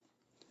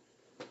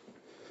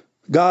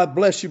God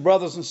bless you,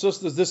 brothers and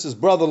sisters. This is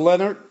Brother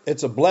Leonard.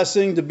 It's a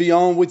blessing to be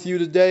on with you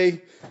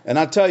today. And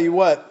I tell you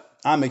what,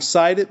 I'm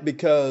excited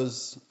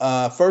because,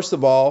 first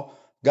of all,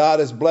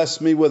 God has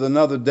blessed me with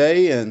another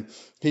day and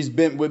He's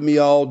been with me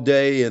all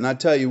day. And I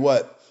tell you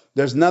what,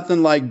 there's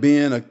nothing like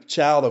being a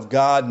child of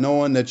God,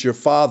 knowing that your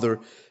Father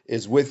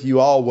is with you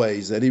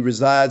always, that He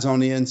resides on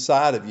the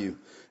inside of you.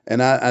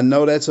 And I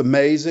know that's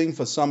amazing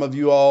for some of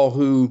you all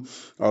who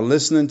are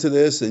listening to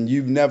this and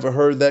you've never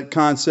heard that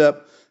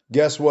concept.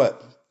 Guess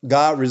what?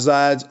 God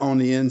resides on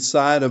the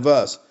inside of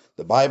us.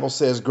 The Bible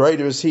says,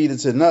 greater is He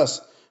that's in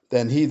us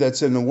than he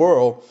that's in the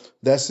world.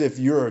 That's if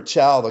you're a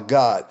child of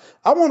God.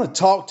 I want to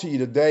talk to you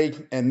today.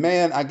 And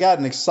man, I got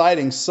an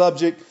exciting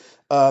subject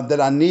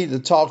that I need to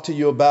talk to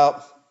you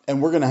about.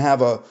 And we're going to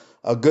have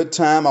a good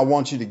time. I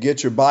want you to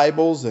get your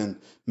Bibles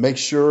and make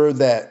sure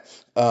that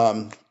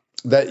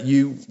that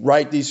you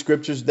write these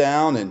scriptures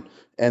down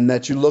and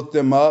that you look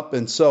them up.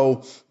 And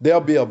so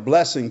they'll be a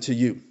blessing to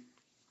you.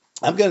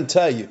 I'm going to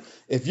tell you,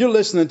 if you're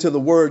listening to the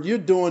word, you're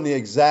doing the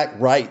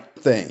exact right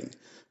thing.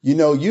 You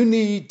know, you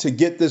need to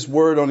get this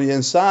word on the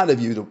inside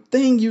of you. The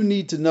thing you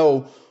need to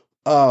know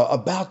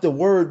about the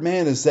word,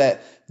 man, is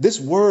that this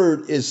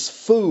word is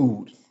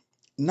food,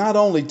 not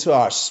only to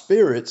our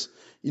spirits,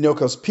 you know,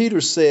 because Peter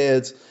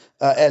says,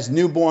 as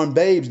newborn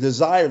babes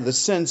desire the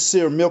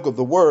sincere milk of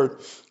the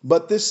word,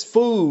 but this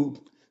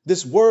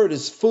word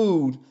is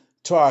food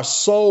to our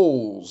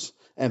souls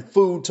and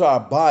food to our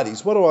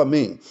bodies. What do I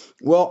mean?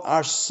 Well,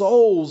 our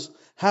souls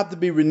have to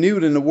be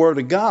renewed in the word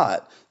of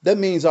God. That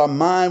means our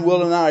mind,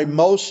 will, and our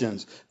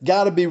emotions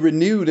got to be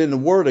renewed in the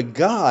word of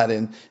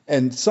God.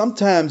 And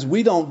sometimes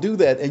we don't do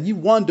that. And you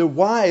wonder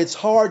why it's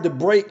hard to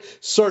break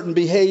certain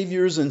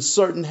behaviors and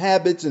certain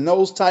habits and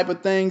those type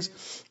of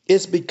things.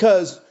 It's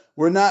because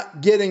we're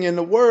not getting in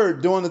the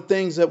word, doing the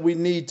things that we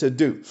need to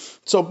do.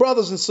 So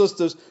brothers and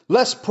sisters,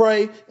 let's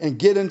pray and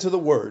get into the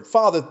word.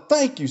 Father,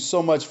 thank you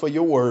so much for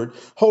your word.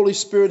 Holy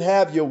Spirit,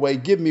 have your way.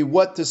 Give me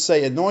what to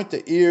say. Anoint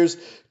the ears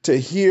to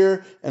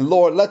hear. And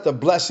Lord, let the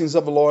blessings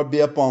of the Lord be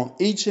upon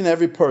each and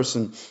every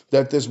person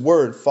that this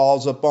word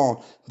falls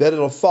upon, that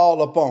it'll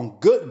fall upon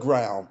good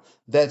ground,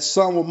 that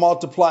some will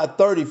multiply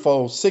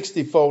 30-fold,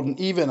 60-fold, and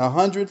even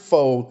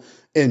 100-fold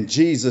in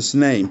Jesus'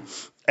 name.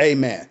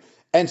 Amen.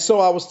 And so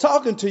I was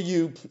talking to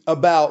you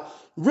about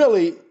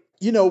really,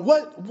 you know,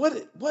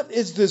 what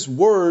is this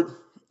word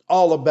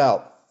all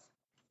about?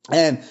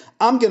 And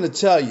I'm going to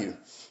tell you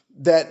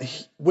that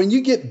when you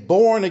get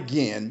born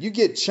again, you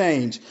get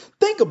changed.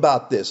 Think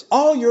about this.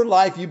 All your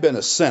life, you've been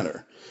a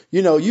sinner.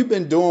 You know, you've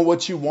been doing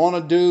what you want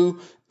to do.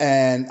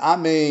 And I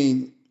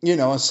mean, you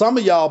know, and some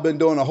of y'all been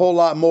doing a whole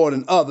lot more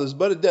than others,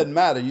 but it doesn't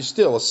matter. You're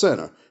still a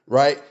sinner,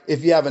 right?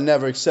 If you haven't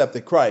never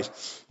accepted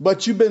Christ,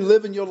 but you've been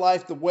living your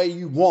life the way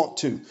you want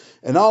to.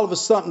 And all of a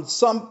sudden,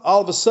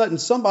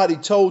 somebody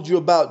told you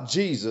about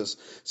Jesus.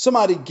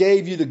 Somebody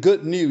gave you the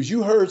good news.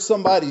 You heard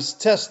somebody's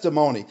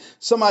testimony.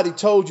 Somebody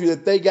told you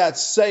that they got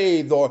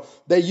saved or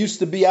they used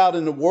to be out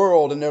in the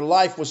world and their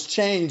life was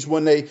changed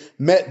when they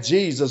met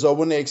Jesus or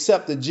when they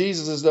accepted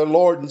Jesus as their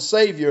Lord and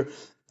Savior.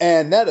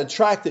 And that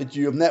attracted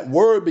you, and that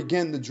word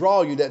began to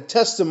draw you, that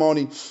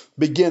testimony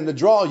began to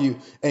draw you,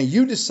 and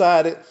you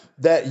decided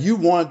that you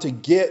wanted to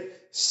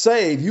get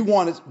saved. You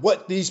wanted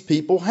what these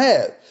people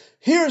had.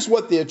 Here's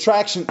what the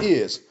attraction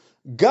is.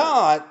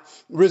 God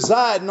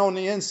residing on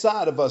the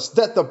inside of us,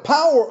 that the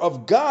power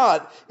of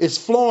God is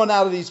flowing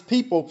out of these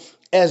people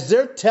as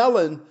they're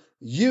telling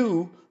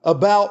you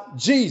about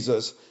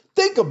Jesus.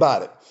 Think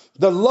about it.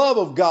 The love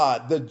of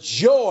God, the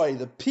joy,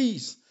 the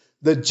peace,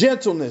 the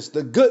gentleness,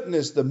 the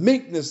goodness, the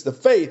meekness, the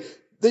faith,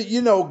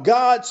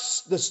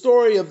 the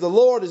story of the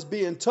Lord is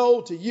being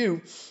told to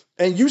you,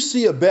 and you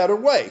see a better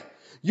way.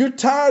 You're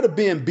tired of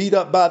being beat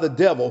up by the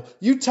devil.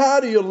 You're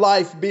tired of your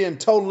life being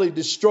totally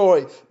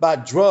destroyed by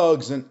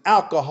drugs and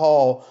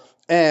alcohol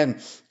and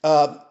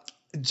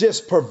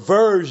just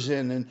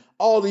perversion and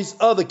all these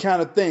other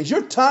kind of things.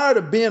 You're tired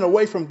of being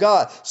away from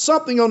God.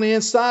 Something on the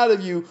inside of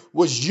you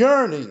was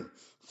yearning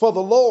for the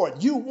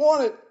Lord. You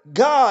wanted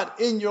God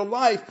in your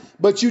life,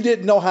 but you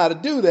didn't know how to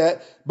do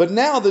that. But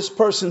now this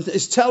person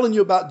is telling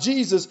you about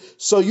Jesus,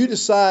 so you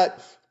decide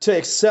to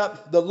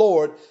accept the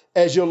Lord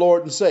as your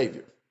Lord and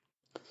Savior.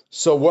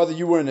 So whether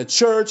you were in a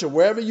church or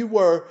wherever you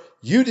were,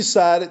 you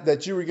decided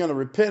that you were going to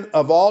repent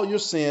of all your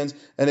sins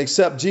and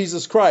accept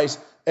Jesus Christ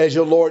as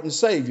your Lord and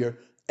Savior.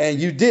 And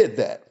you did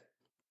that.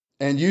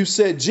 And you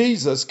said,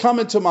 Jesus, come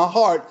into my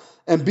heart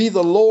and be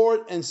the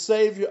Lord and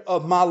Savior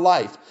of my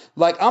life.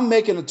 Like, I'm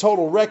making a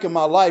total wreck of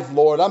my life,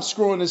 Lord. I'm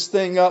screwing this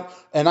thing up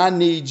and I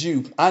need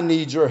you. I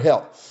need your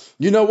help.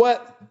 You know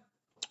what?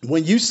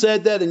 When you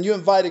said that and you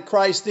invited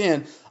Christ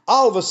in,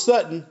 all of a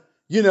sudden,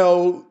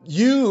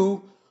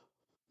 you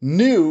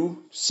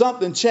knew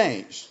something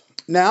changed.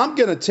 Now, I'm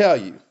going to tell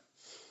you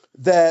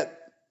that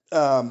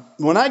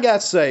when I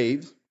got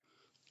saved,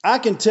 I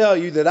can tell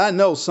you that I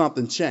know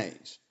something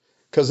changed,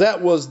 because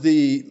that was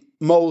the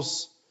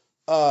most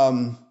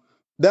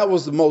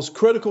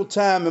critical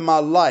time in my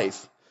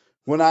life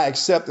when I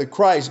accepted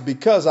Christ,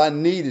 because I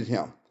needed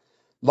him.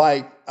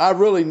 Like, I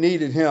really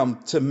needed him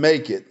to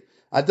make it.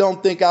 I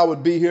don't think I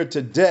would be here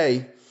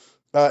today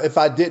if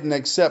I didn't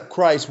accept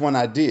Christ when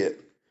I did.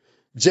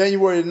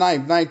 January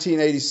 9th,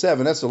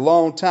 1987, that's a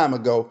long time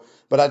ago.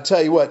 But I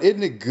tell you what,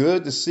 isn't it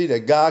good to see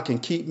that God can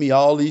keep me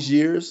all these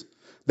years?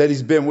 That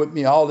he's been with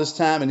me all this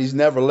time and he's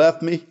never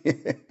left me.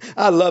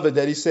 I love it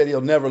that he said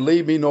he'll never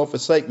leave me nor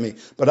forsake me.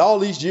 But all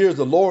these years,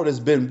 the Lord has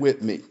been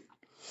with me.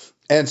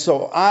 And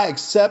so I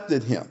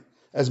accepted him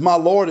as my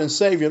Lord and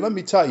Savior. Let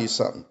me tell you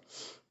something.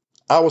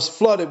 I was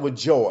flooded with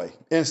joy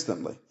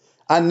instantly.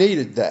 I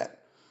needed that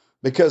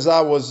because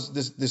I was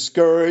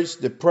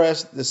discouraged,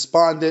 depressed,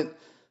 despondent.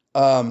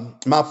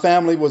 My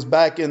family was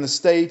back in the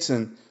States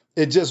and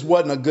it just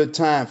wasn't a good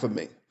time for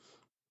me.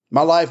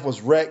 My life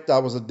was wrecked. I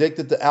was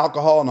addicted to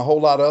alcohol and a whole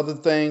lot of other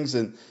things,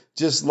 and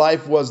just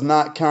life was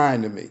not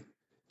kind to me.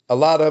 A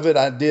lot of it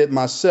I did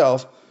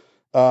myself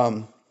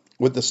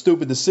with the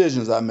stupid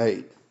decisions I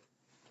made.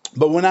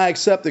 But when I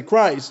accepted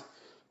Christ,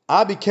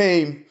 I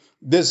became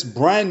this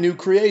brand new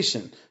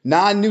creation.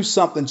 Now I knew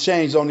something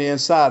changed on the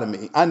inside of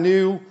me. I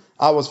knew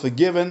I was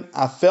forgiven.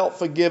 I felt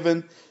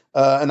forgiven.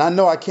 And I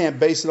know I can't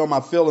base it on my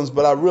feelings,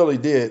 but I really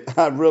did.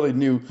 I really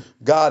knew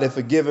God had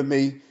forgiven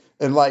me.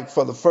 And like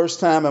for the first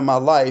time in my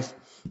life,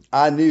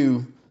 I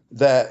knew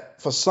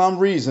that for some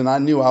reason, I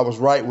knew I was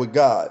right with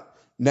God.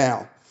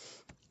 Now,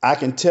 I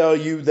can tell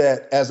you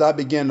that as I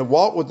began to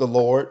walk with the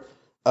Lord,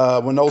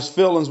 when those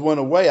feelings went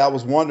away, I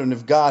was wondering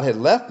if God had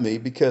left me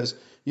because,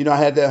 you know, I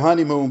had that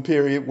honeymoon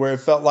period where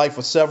it felt like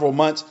for several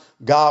months,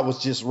 God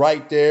was just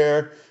right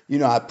there. You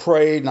know, I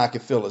prayed and I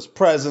could feel his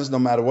presence. No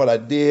matter what I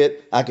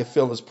did, I could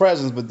feel his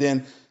presence. But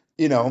then,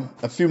 you know,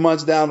 a few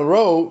months down the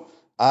road,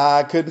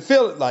 I couldn't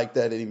feel it like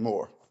that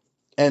anymore.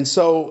 And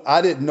so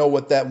I didn't know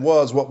what that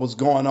was, what was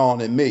going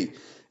on in me.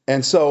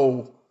 And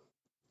so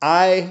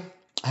I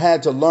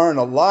had to learn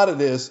a lot of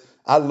this.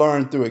 I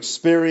learned through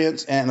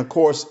experience and, of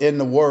course, in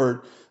the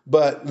Word,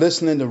 but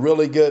listening to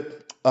really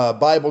good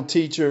Bible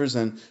teachers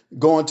and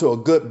going to a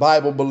good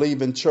Bible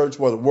believing church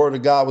where the Word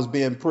of God was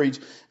being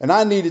preached. And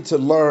I needed to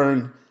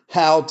learn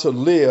how to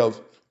live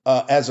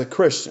as a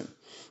Christian.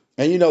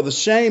 And, you know, the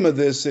shame of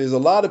this is a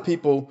lot of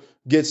people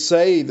get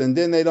saved and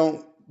then they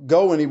don't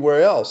go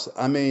anywhere else.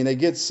 I mean, they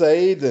get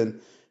saved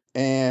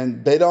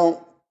and they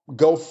don't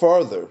go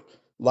further.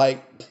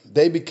 Like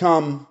they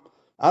become,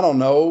 I don't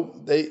know,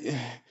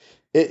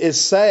 it's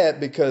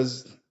sad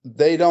because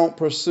they don't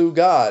pursue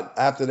God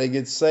after they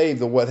get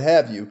saved or what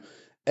have you.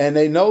 And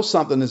they know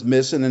something is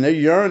missing and they're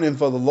yearning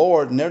for the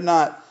Lord and they're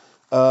not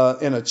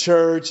in a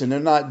church and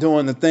they're not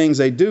doing the things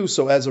they do.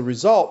 So as a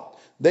result,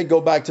 they go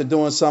back to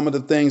doing some of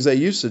the things they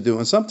used to do.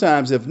 And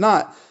sometimes, if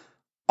not,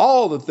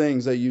 all the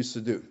things they used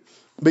to do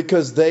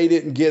because they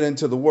didn't get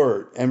into the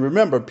Word. And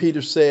remember,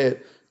 Peter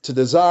said to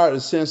desire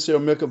the sincere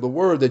milk of the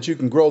Word that you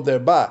can grow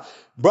thereby.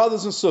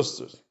 Brothers and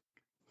sisters,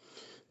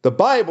 the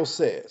Bible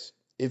says,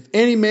 if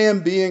any man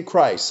be in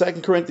Christ,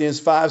 2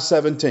 Corinthians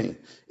 5:17,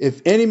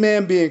 if any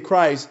man be in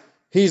Christ,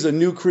 he's a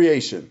new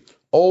creation.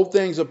 Old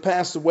things are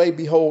passed away.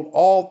 Behold,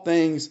 all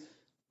things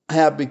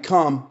have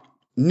become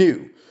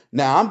new.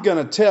 Now, I'm going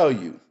to tell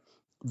you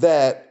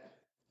that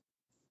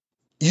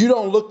you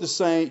don't look the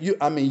same.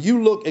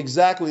 You look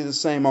exactly the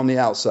same on the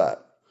outside.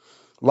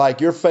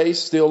 Like your face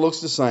still looks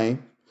the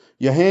same.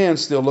 Your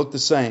hands still look the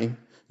same.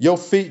 Your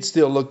feet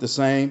still look the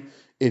same.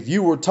 If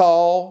you were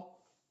tall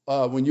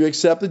when you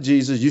accepted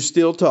Jesus, you're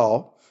still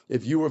tall.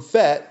 If you were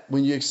fat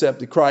when you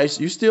accepted Christ,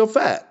 you're still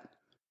fat.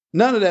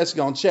 None of that's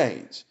going to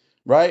change,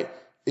 right?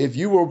 If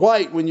you were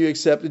white when you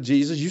accepted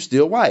Jesus, you're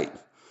still white.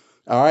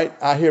 All right.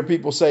 I hear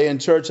people say in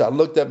church, I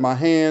looked at my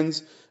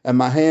hands and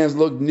my hands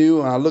looked new,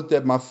 and I looked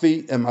at my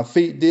feet and my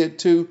feet did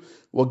too.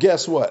 Well,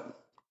 guess what?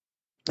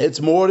 It's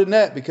more than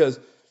that because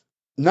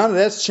none of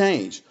that's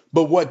changed.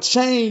 But what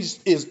changed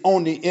is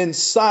on the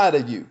inside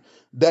of you,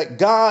 that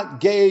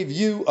God gave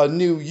you a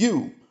new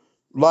you.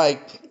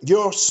 Like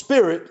your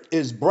spirit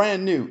is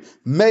brand new,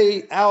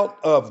 made out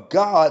of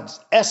God's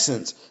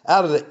essence,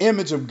 out of the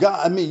image of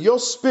God. I mean, your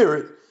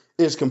spirit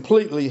is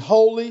completely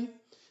holy.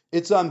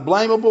 It's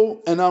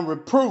unblameable and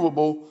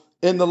unreprovable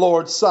in the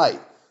Lord's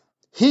sight.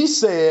 He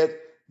said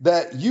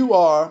that you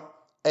are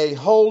a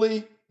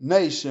holy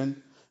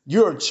nation.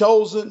 You're a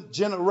chosen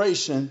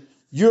generation.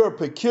 You're a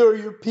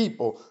peculiar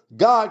people.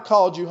 God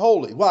called you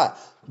holy. Why?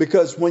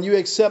 Because when you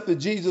accepted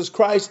Jesus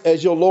Christ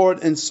as your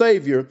Lord and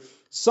Savior,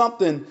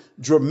 something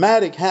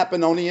dramatic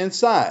happened on the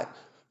inside.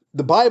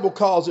 The Bible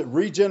calls it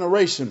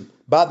regeneration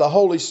by the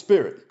Holy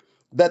Spirit,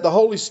 that the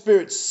Holy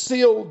Spirit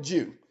sealed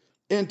you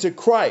into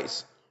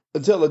Christ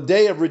until the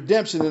day of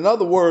redemption. In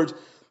other words,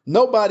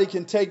 nobody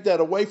can take that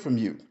away from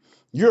you.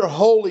 You're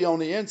holy on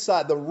the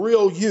inside, the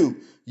real you,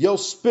 your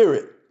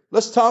spirit.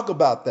 Let's talk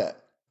about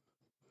that.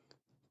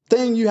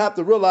 Thing you have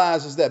to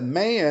realize is that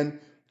man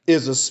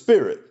is a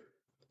spirit.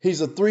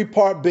 He's a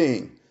three-part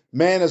being.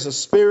 Man is a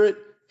spirit,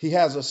 he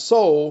has a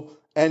soul,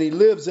 and he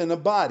lives in a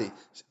body.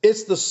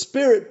 It's the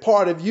spirit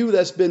part of you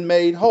that's been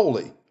made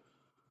holy.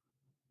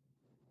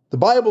 The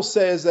Bible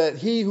says that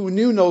he who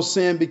knew no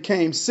sin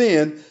became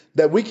sin,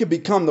 that we could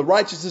become the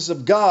righteousness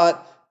of God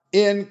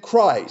in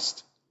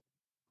Christ.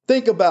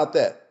 Think about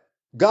that.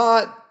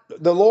 God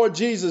the Lord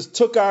Jesus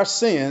took our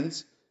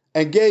sins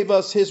and gave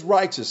us his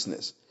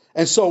righteousness.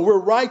 And so we're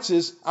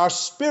righteous. Our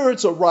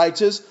spirits are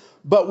righteous,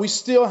 but we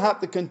still have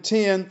to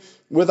contend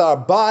with our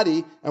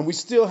body, and we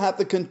still have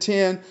to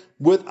contend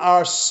with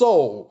our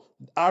soul.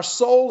 Our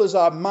soul is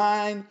our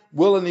mind,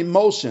 will, and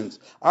emotions.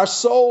 Our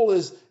soul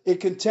it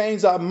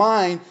contains our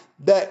mind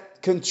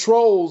that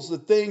controls the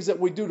things that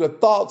we do, the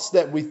thoughts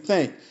that we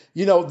think.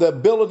 The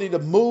ability to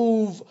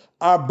move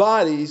our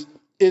bodies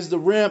is the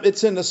realm.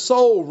 It's in the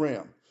soul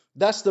realm.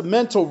 That's the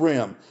mental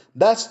realm.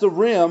 That's the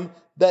realm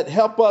that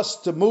help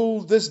us to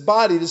move this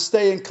body to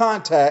stay in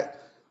contact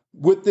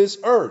with this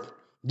earth.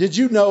 Did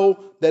you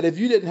know that if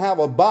you didn't have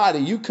a body,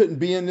 you couldn't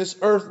be in this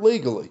earth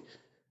legally?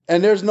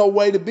 And there's no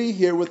way to be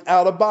here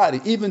without a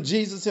body. Even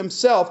Jesus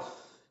himself,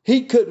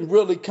 he couldn't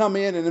really come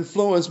in and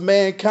influence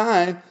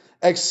mankind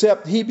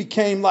except he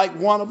became like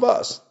one of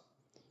us.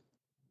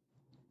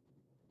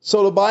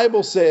 So the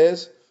Bible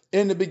says,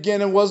 in the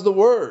beginning was the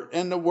Word,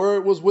 and the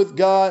Word was with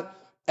God,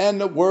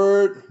 and the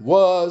Word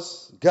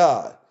was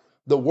God.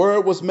 The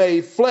Word was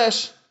made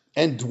flesh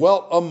and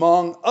dwelt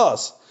among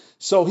us.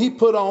 So he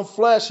put on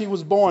flesh. He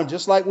was born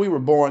just like we were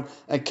born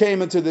and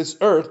came into this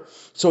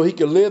earth so he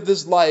could live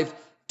this life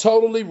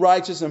totally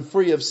righteous and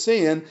free of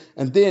sin.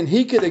 And then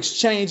he could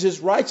exchange his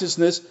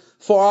righteousness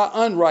for our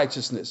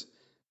unrighteousness.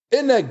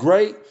 Isn't that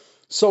great?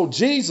 So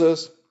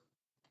Jesus,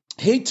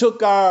 he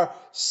took our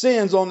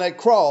sins on that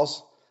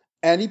cross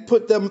and he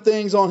put them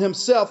things on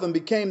himself and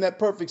became that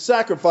perfect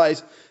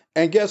sacrifice.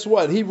 And guess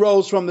what? He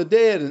rose from the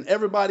dead, and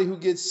everybody who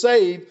gets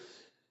saved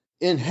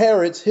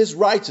inherits his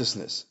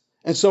righteousness.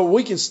 And so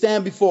we can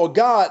stand before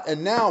God,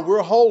 and now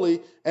we're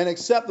holy and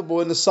acceptable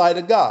in the sight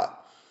of God.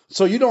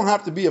 So you don't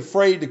have to be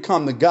afraid to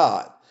come to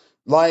God.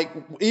 Like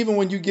even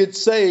when you get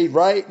saved,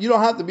 right? You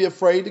don't have to be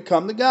afraid to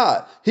come to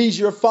God. He's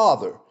your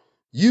father.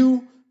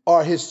 You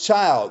are his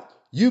child.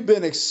 You've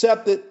been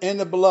accepted in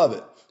the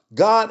beloved.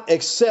 God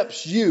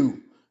accepts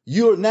you.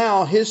 You're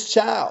now his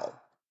child.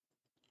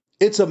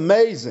 It's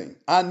amazing.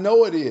 I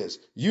know it is.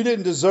 You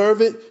didn't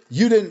deserve it.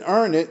 You didn't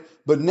earn it,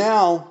 but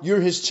now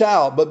you're his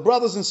child. But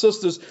brothers and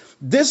sisters,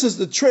 this is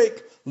the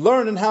trick,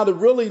 learning how to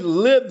really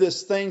live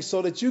this thing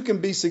so that you can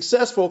be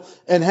successful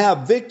and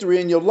have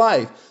victory in your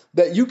life,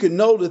 that you can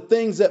know the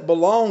things that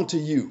belong to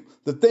you,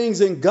 the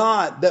things in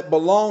God that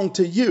belong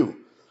to you.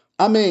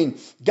 I mean,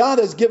 God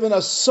has given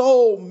us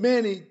so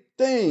many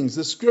things.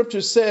 The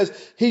scripture says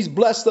he's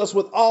blessed us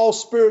with all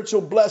spiritual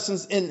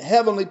blessings in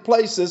heavenly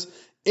places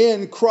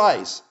in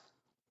Christ.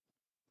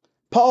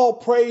 Paul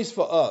prays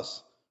for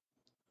us.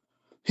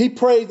 He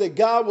prayed that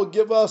God will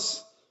give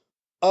us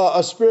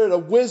a spirit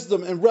of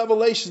wisdom and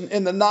revelation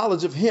in the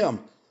knowledge of him,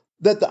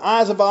 that the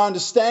eyes of our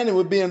understanding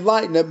would be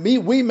enlightened, that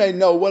we may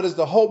know what is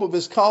the hope of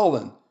his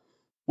calling,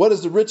 what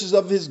is the riches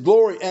of his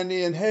glory and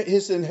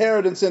his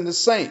inheritance in the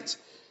saints.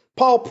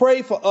 Paul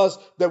prayed for us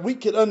that we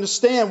could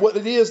understand what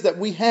it is that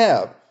we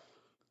have.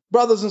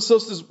 Brothers and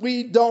sisters,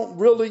 we don't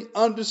really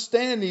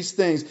understand these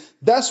things.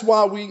 That's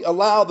why we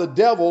allow the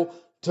devil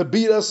to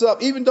beat us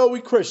up, even though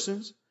we're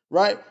Christians,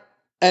 right?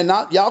 And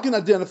y'all can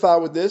identify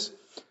with this,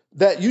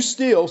 that you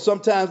still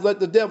sometimes let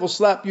the devil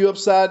slap you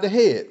upside the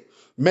head,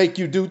 make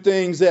you do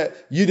things that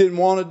you didn't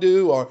want to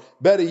do, or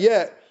better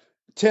yet,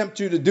 tempt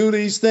you to do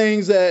these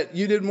things that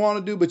you didn't want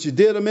to do, but you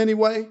did them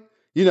anyway.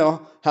 You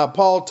know how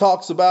Paul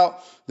talks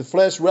about the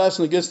flesh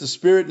wrestling against the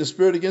spirit and the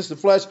spirit against the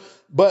flesh,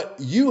 but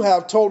you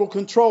have total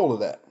control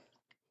of that.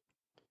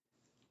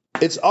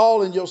 It's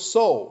all in your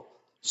soul.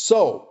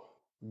 So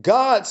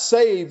God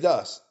saved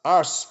us,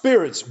 our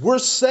spirits. We're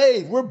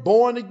saved. We're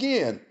born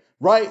again,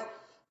 right?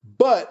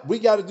 But we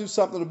got to do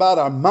something about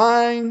our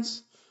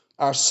minds,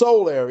 our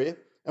soul area,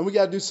 and we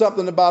got to do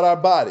something about our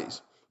bodies.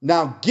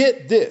 Now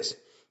get this.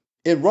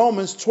 In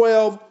Romans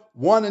 12,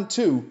 1 and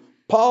 2,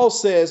 Paul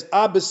says,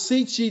 I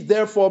beseech ye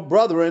therefore,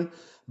 brethren,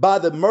 by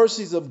the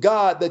mercies of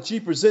God, that ye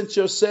present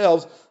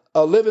yourselves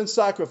a living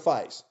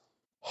sacrifice,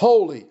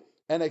 holy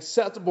and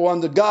acceptable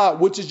unto God,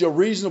 which is your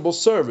reasonable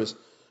service.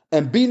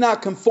 And be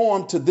not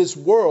conformed to this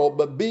world,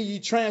 but be ye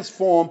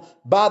transformed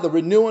by the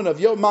renewing of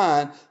your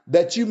mind,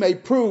 that you may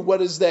prove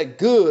what is that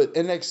good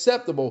and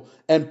acceptable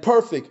and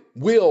perfect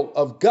will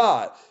of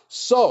God.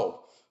 So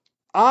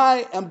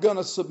I am going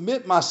to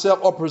submit myself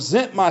or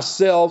present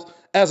myself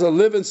as a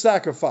living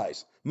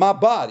sacrifice. My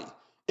body,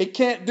 it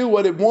can't do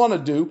what it want to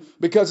do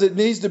because it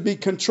needs to be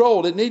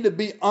controlled. It needs to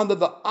be under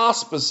the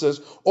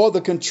auspices or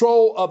the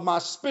control of my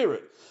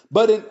spirit.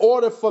 But in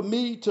order for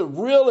me to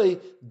really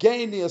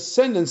gain the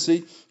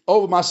ascendancy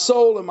over my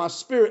soul and my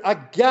spirit, I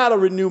got to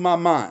renew my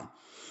mind.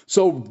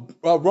 So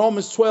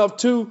Romans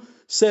 12:2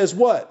 says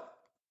what?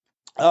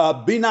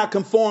 Be not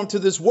conformed to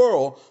this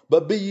world,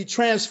 but be ye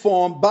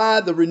transformed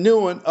by the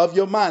renewing of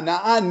your mind. Now,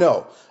 I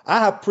know I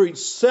have preached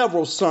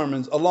several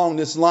sermons along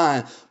this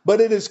line,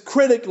 but it is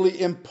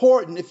critically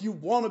important if you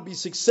want to be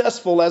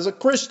successful as a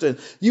Christian.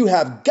 You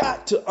have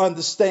got to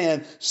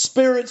understand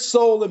spirit,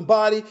 soul, and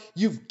body.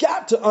 You've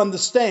got to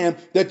understand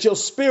that your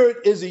spirit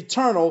is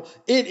eternal.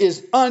 It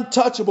is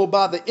untouchable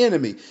by the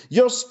enemy.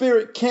 Your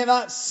spirit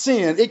cannot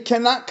sin. It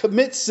cannot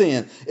commit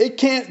sin. It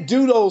can't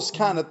do those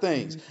kind of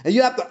things. And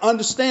you have to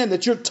understand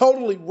that you're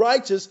totally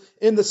righteous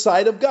in the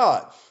sight of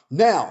God.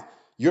 Now,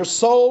 your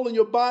soul and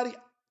your body,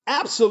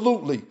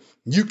 absolutely,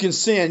 you can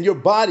sin. Your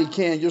body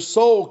can. Your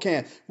soul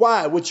can.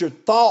 Why? With your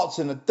thoughts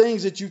and the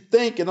things that you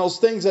think and those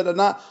things that are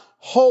not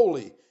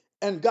holy.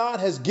 And God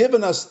has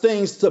given us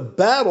things to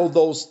battle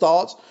those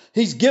thoughts.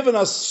 He's given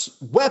us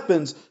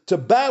weapons to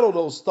battle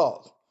those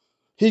thoughts.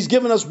 He's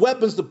given us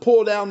weapons to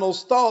pull down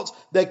those thoughts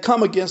that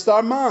come against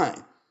our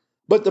mind.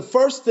 But the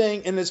first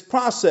thing in this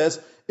process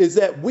is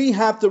that we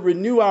have to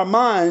renew our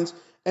minds.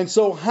 And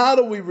so how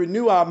do we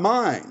renew our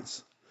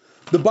minds?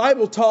 The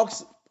Bible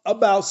talks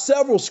about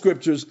several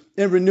scriptures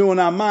in renewing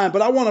our mind,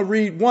 but I want to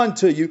read one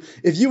to you.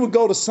 If you would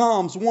go to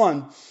Psalms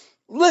 1,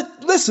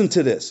 listen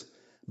to this.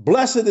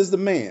 Blessed is the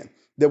man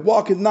that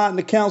walketh not in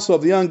the counsel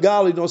of the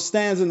ungodly, nor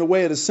stands in the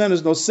way of the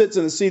sinners, nor sits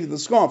in the seat of the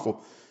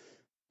scornful.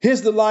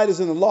 His delight is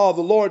in the law of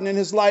the Lord, and in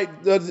his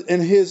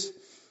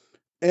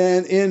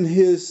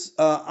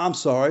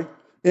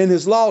in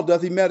his law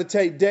doth he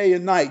meditate day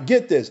and night.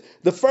 Get this.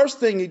 The first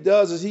thing he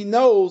does is he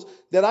knows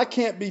that I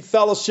can't be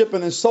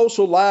fellowshipping and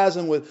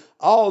socializing with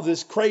all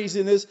this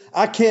craziness.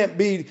 I can't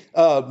be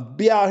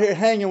out here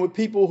hanging with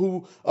people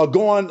who are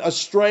going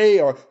astray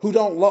or who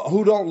don't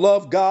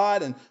love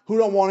God and who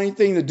don't want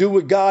anything to do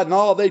with God, and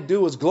all they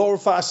do is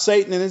glorify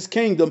Satan and his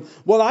kingdom.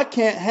 Well, I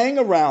can't hang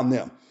around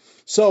them.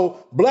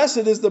 So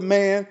blessed is the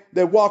man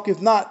that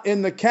walketh not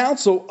in the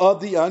counsel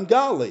of the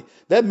ungodly.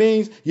 That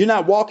means you're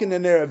not walking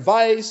in their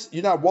advice.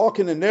 You're not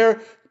walking in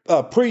their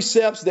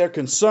precepts, their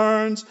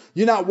concerns.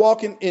 You're not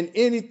walking in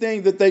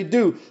anything that they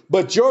do.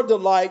 But your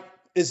delight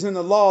is in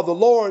the law of the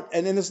Lord.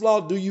 And in this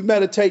law do you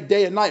meditate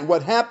day and night. And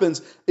what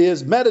happens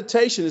is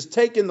meditation is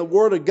taking the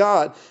word of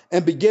God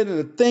and beginning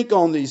to think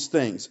on these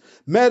things.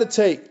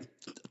 Meditate.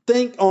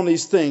 Think on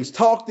these things,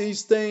 talk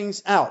these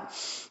things out,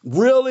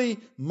 really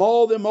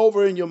mull them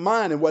over in your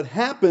mind. And what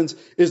happens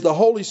is the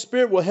Holy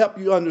Spirit will help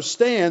you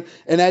understand.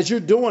 And as you're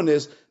doing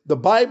this, the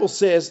Bible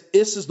says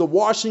this is the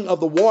washing of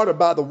the water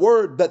by the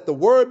word, that the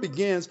word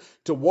begins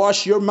to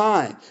wash your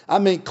mind. I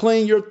mean,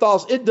 clean your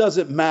thoughts. It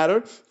doesn't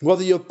matter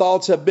whether your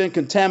thoughts have been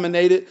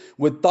contaminated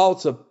with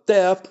thoughts of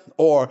theft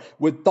or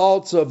with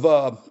thoughts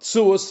of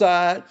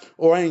suicide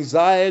or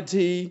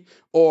anxiety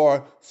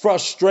or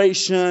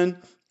frustration,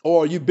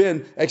 or you've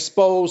been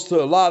exposed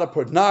to a lot of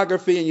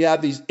pornography and you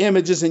have these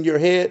images in your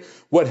head.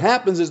 What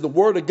happens is the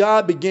word of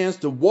God begins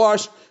to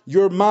wash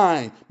your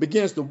mind,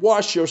 begins to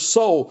wash your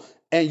soul,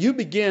 and you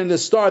begin to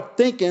start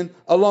thinking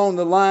along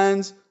the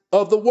lines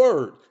of the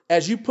word.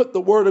 As you put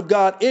the word of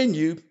God in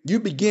you,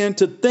 you begin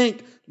to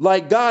think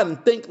like God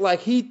and think like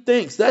he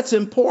thinks. That's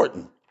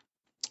important,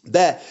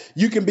 that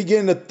you can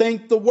begin to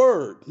think the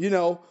word,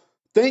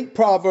 Think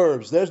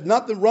Proverbs. There's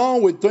nothing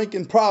wrong with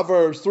thinking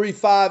Proverbs 3,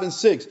 5, and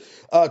 6.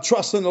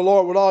 Trust in the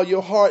Lord with all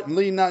your heart and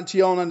lean not into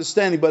your own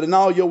understanding, but in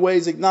all your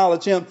ways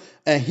acknowledge him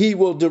and he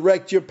will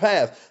direct your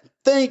path.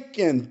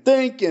 Thinking,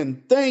 really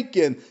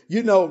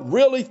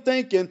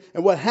thinking.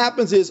 And what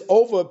happens is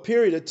over a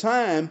period of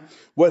time,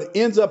 what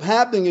ends up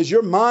happening is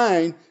your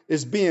mind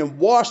is being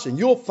washed, and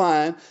you'll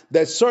find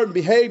that certain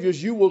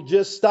behaviors, you will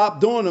just stop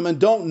doing them and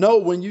don't know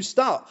when you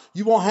stop.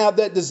 You won't have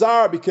that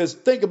desire because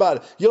think about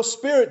it. Your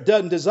spirit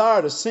doesn't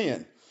desire to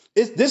sin.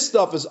 This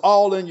stuff is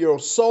all in your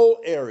soul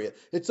area.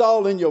 It's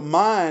all in your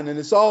mind and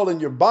it's all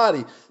in your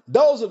body.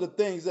 Those are the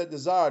things that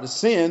desire to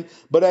sin.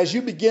 But as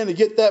you begin to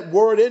get that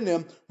word in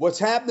them, what's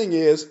happening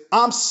is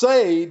I'm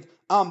saved,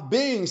 I'm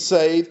being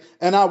saved,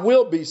 and I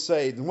will be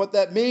saved. And what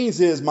that means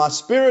is my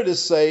spirit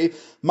is saved.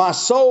 My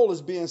soul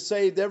is being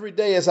saved every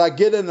day as I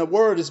get in the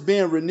word. It's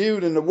being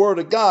renewed in the word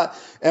of God.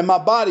 And my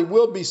body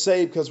will be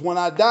saved because when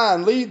I die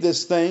and leave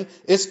this thing,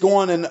 it's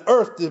going in the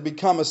earth to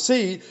become a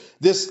seed.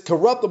 This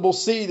corruptible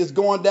seed is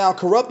going down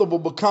corruptible,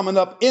 but coming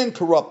up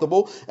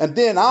incorruptible. And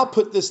then I'll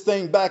put this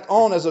thing back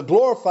on as a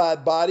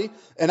glorified body,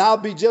 and I'll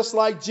be just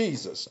like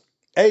Jesus.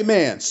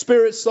 Amen.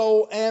 Spirit,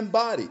 soul, and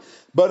body.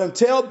 But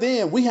until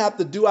then, we have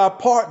to do our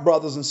part,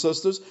 brothers and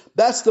sisters.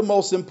 That's the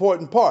most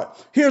important part.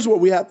 Here's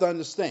what we have to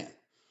understand.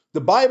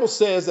 The Bible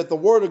says that the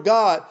word of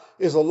God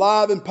is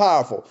alive and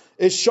powerful.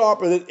 It's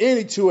sharper than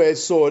any two-edged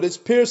sword. It's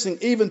piercing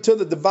even to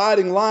the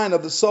dividing line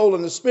of the soul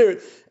and the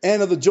spirit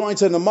and of the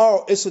joints and the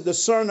marrow. It's a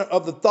discerner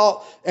of the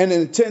thought and the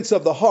intents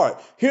of the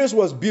heart. Here's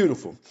what's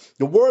beautiful.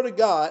 The word of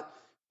God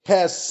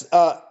has,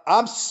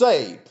 I'm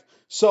saved.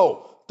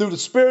 So through the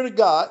Spirit of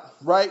God,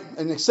 right,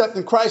 and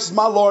accepting Christ as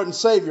my Lord and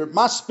Savior,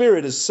 my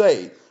spirit is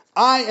saved.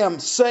 I am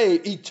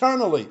saved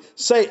eternally.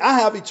 I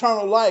have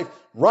eternal life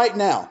right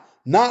now,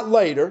 not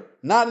later,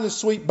 not in the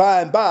sweet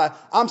by and by.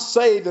 I'm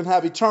saved and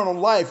have eternal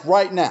life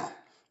right now.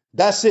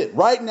 That's it.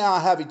 Right now, I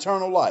have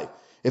eternal life.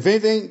 If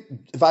anything,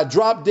 if I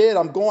drop dead,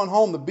 I'm going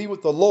home to be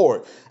with the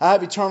Lord. I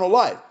have eternal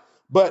life.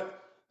 But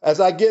As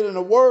I get in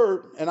the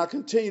word and I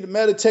continue to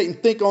meditate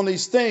and think on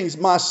these things,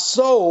 my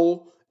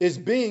soul is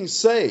being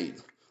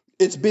saved.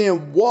 It's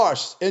being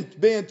washed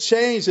and being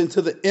changed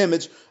into the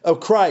image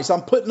of Christ.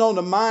 I'm putting on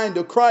the mind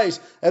of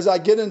Christ as I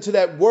get into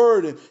that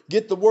word and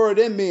get the word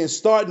in me and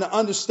starting to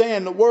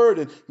understand the word.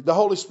 And the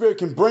Holy Spirit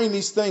can bring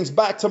these things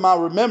back to my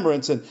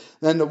remembrance. And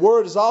the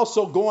word is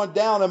also going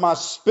down in my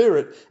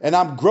spirit. And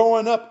I'm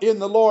growing up in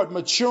the Lord,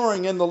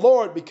 maturing in the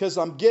Lord because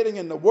I'm getting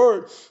in the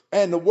word.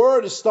 And the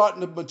word is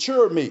starting to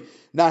mature me.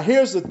 Now,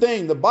 here's the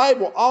thing. The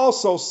Bible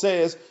also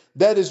says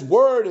that his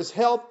word is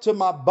health to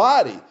my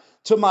body,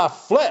 to my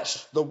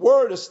flesh. The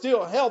word is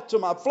still health to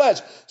my flesh.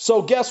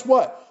 So guess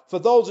what? For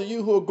those of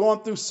you who are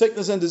going through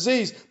sickness and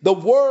disease, the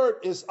word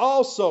is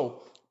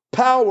also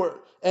power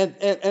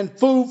and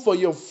food for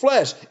your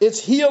flesh.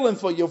 It's healing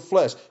for your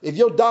flesh. If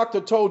your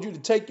doctor told you to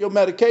take your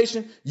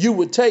medication, you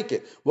would take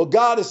it. Well,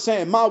 God is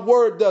saying my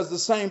word does the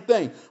same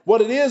thing.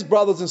 What it is,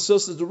 brothers and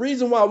sisters, the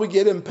reason why we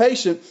get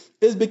impatient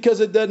is because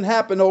it doesn't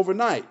happen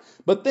overnight.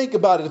 But think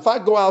about it. If I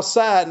go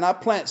outside and I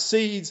plant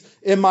seeds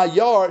in my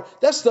yard,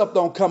 that stuff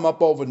don't come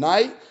up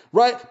overnight,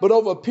 right? But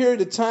over a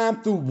period of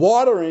time through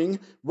watering,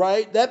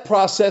 right, that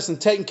process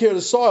and taking care of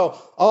the soil,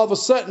 all of a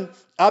sudden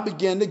I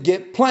begin to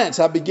get plants.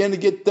 I begin to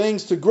get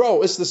things to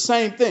grow. It's the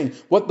same thing.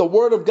 What the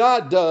word of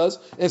God does,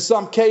 in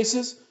some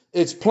cases,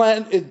 it's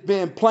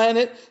being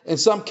planted. In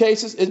some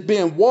cases, it's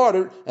being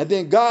watered. And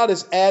then God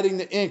is adding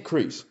the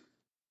increase.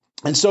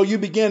 And so you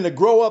begin to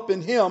grow up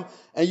in him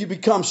and you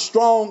become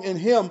strong in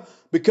him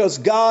because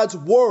God's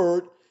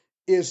word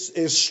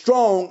is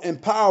strong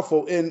and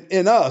powerful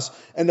in us.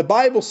 And the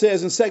Bible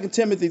says in 2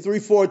 Timothy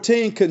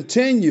 3:14,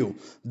 continue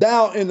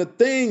thou in the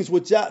things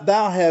which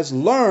thou hast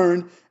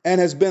learned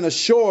and has been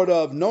assured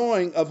of,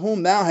 knowing of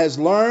whom thou hast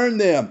learned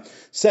them.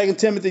 2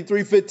 Timothy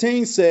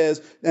 3:15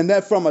 says, and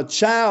that from a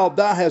child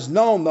thou hast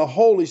known the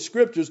holy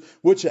scriptures,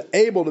 which are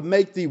able to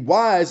make thee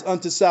wise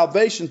unto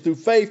salvation through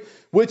faith,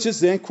 which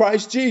is in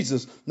Christ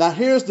Jesus. Now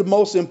here's the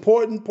most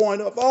important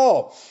point of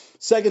all.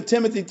 2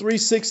 Timothy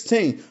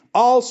 3:16,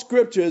 all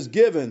scripture is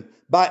given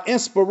by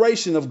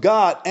inspiration of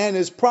God and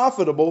is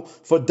profitable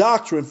for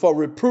doctrine, for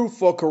reproof,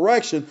 for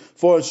correction,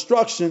 for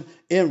instruction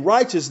in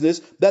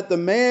righteousness, that the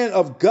man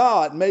of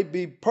God may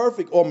be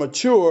perfect or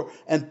mature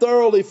and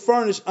thoroughly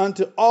furnished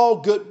unto all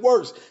good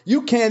works.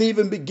 You can't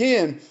even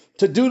begin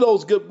to do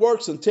those good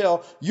works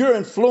until you're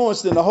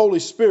influenced in the Holy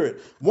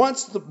Spirit.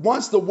 Once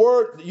the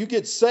word, you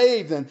get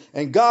saved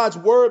and God's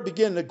word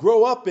begin to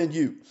grow up in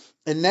you.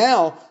 And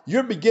now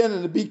you're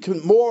beginning to be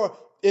more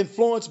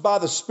influenced by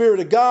the Spirit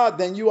of God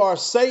than you are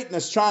Satan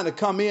that's trying to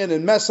come in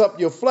and mess up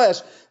your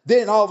flesh.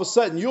 Then all of a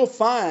sudden you'll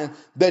find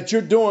that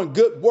you're doing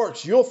good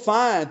works. You'll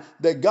find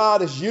that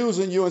God is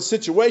using you in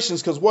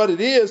situations, because what it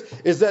is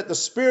that the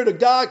Spirit of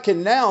God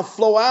can now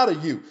flow out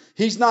of you.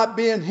 He's not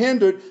being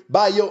hindered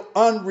by your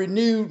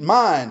unrenewed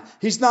mind.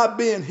 He's not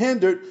being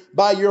hindered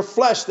by your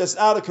flesh that's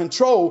out of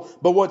control.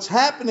 But what's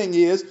happening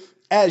is,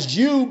 as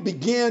you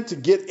begin to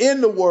get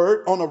in the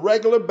word on a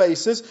regular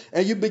basis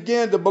and you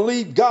begin to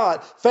believe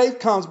God, faith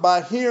comes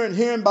by hearing,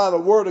 hearing by the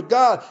word of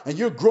God, and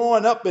you're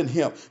growing up in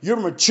him. You're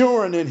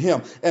maturing in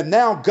him. And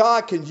now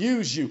God can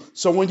use you.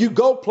 So when you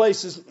go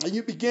places and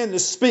you begin to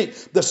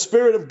speak, the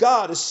Spirit of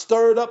God is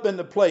stirred up in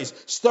the place,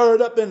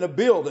 stirred up in the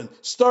building,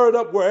 stirred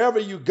up wherever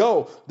you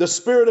go. The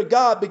Spirit of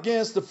God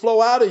begins to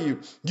flow out of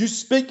you. You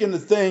speak into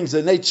things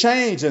and they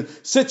change and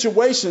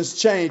situations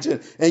change,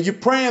 and you're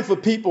praying for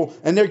people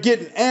and they're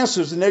getting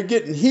answers and they're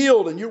getting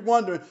healed, and you're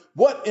wondering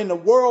what in the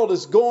world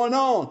is going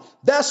on.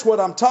 That's what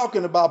I'm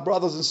talking about,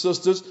 brothers and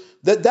sisters.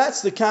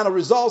 That's the kind of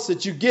results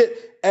that you get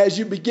as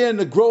you begin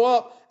to grow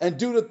up and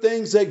do the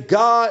things that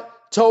God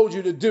told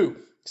you to do.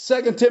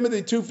 2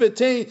 Timothy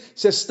 2:15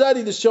 says,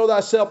 study to show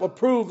thyself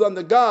approved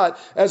unto God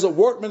as a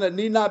workman that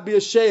need not be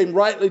ashamed,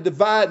 rightly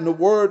dividing the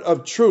word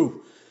of truth.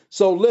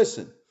 So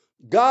listen,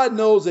 God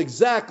knows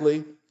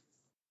exactly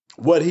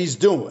what he's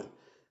doing.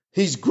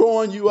 He's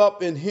growing you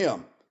up in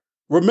him.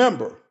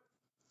 Remember,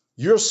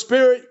 your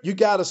spirit, you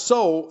got a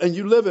soul, and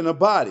you live in a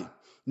body.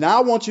 Now,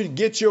 I want you to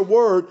get your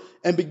word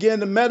and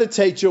begin to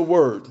meditate your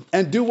word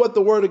and do what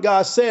the word of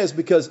God says,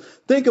 because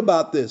think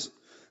about this.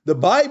 The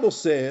Bible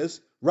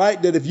says,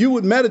 right, that if you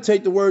would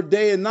meditate the word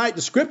day and night,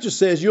 the scripture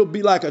says you'll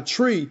be like a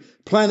tree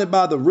planted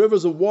by the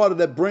rivers of water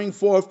that bring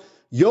forth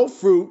your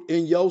fruit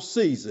in your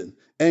season,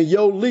 and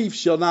your leaf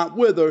shall not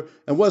wither,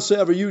 and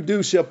whatsoever you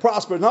do shall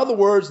prosper. In other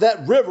words,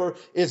 that river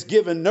is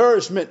giving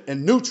nourishment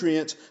and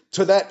nutrients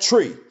to that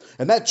tree.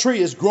 And that tree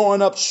is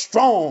growing up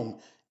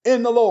strong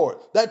in the Lord.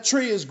 That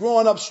tree is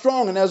growing up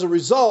strong, and as a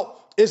result,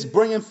 it's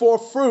bringing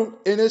forth fruit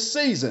in its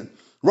season,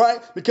 right?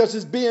 Because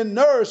it's being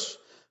nourished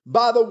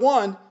by the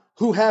one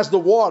who has the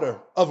water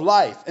of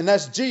life, and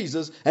that's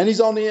Jesus, and he's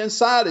on the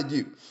inside of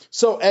you.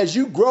 So as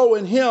you grow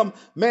in him,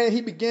 man, he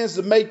begins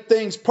to make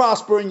things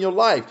prosper in your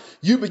life.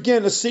 You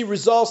begin to see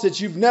results that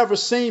you've never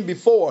seen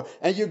before,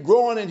 and you're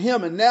growing in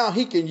him, and now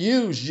he can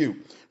use you,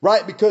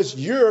 right? Because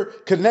you're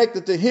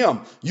connected to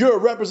him. You're a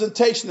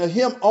representation of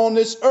him on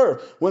this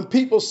earth. When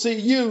people see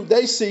you,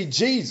 they see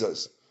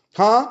Jesus.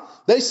 Huh?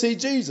 They see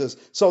Jesus.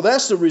 So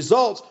that's the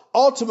results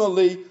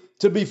ultimately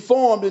to be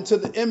formed into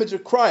the image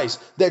of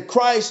Christ, that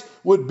Christ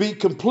would be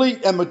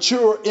complete and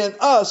mature in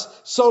us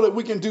so that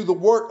we can do the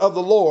work of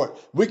the Lord.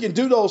 We can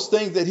do those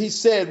things that he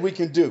said we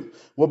can do.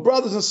 Well,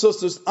 brothers and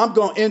sisters, I'm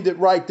going to end it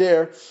right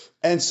there.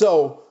 And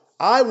so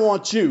I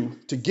want you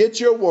to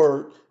get your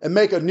word and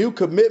make a new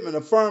commitment,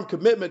 a firm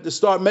commitment to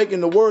start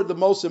making the word the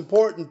most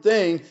important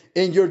thing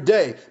in your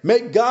day.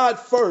 Make God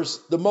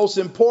first the most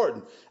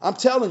important. I'm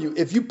telling you,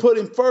 if you put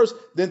him first,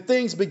 then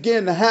things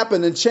begin to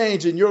happen and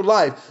change in your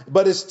life.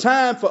 But it's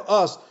time for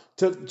us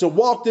to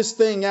walk this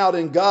thing out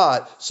in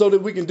God so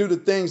that we can do the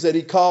things that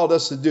he called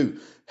us to do.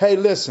 Hey,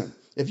 listen.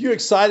 If you're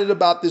excited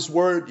about this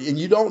word and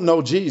you don't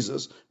know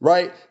Jesus,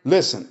 right?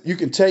 Listen, you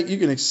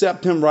can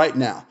accept him right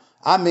now.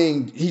 I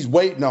mean, he's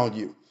waiting on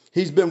you.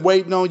 He's been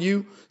waiting on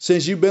you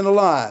since you've been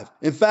alive.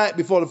 In fact,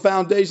 before the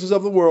foundations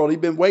of the world, he's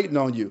been waiting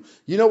on you.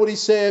 You know what he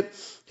said?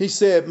 He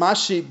said, my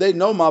sheep, they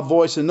know my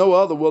voice and no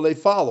other will they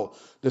follow.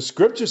 The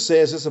scripture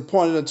says it's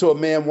appointed unto a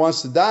man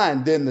once to die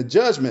and then the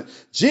judgment.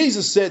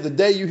 Jesus said, the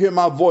day you hear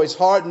my voice,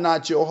 harden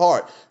not your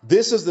heart.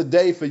 This is the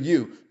day for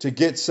you to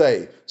get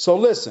saved. So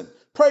listen,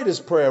 pray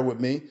this prayer with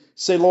me.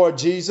 Say, Lord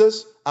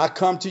Jesus, I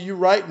come to you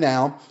right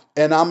now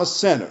and I'm a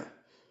sinner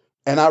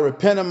and I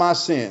repent of my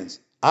sins.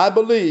 I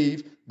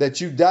believe that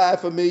you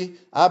died for me.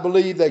 I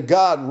believe that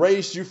God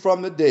raised you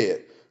from the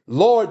dead.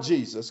 Lord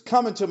Jesus,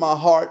 come into my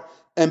heart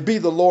and be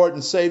the Lord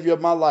and Savior of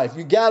my life.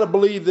 You got to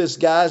believe this,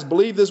 guys.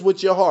 Believe this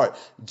with your heart.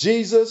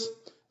 Jesus,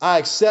 I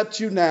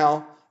accept you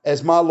now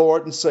as my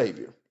Lord and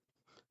Savior.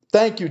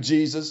 Thank you,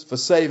 Jesus, for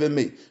saving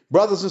me.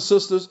 Brothers and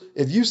sisters,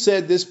 if you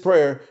said this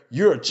prayer,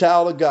 you're a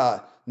child of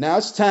God. Now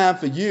it's time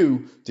for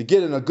you to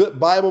get in a good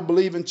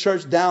Bible-believing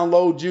church,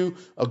 download you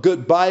a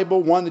good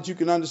Bible, one that you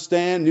can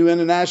understand, New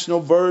International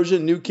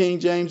Version, New King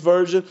James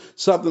Version,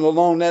 something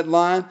along that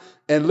line.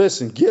 And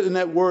listen, get in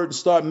that word and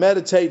start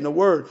meditating the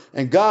word,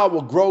 and God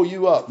will grow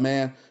you up,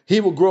 man.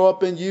 He will grow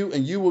up in you,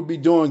 and you will be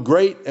doing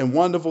great and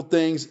wonderful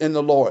things in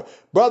the Lord.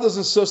 Brothers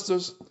and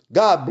sisters,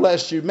 God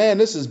bless you. Man,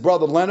 this is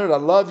Brother Leonard. I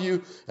love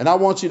you, and I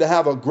want you to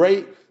have a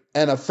great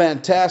and a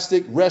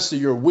fantastic rest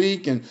of your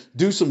week and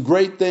do some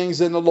great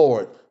things in the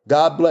Lord.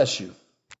 God bless you.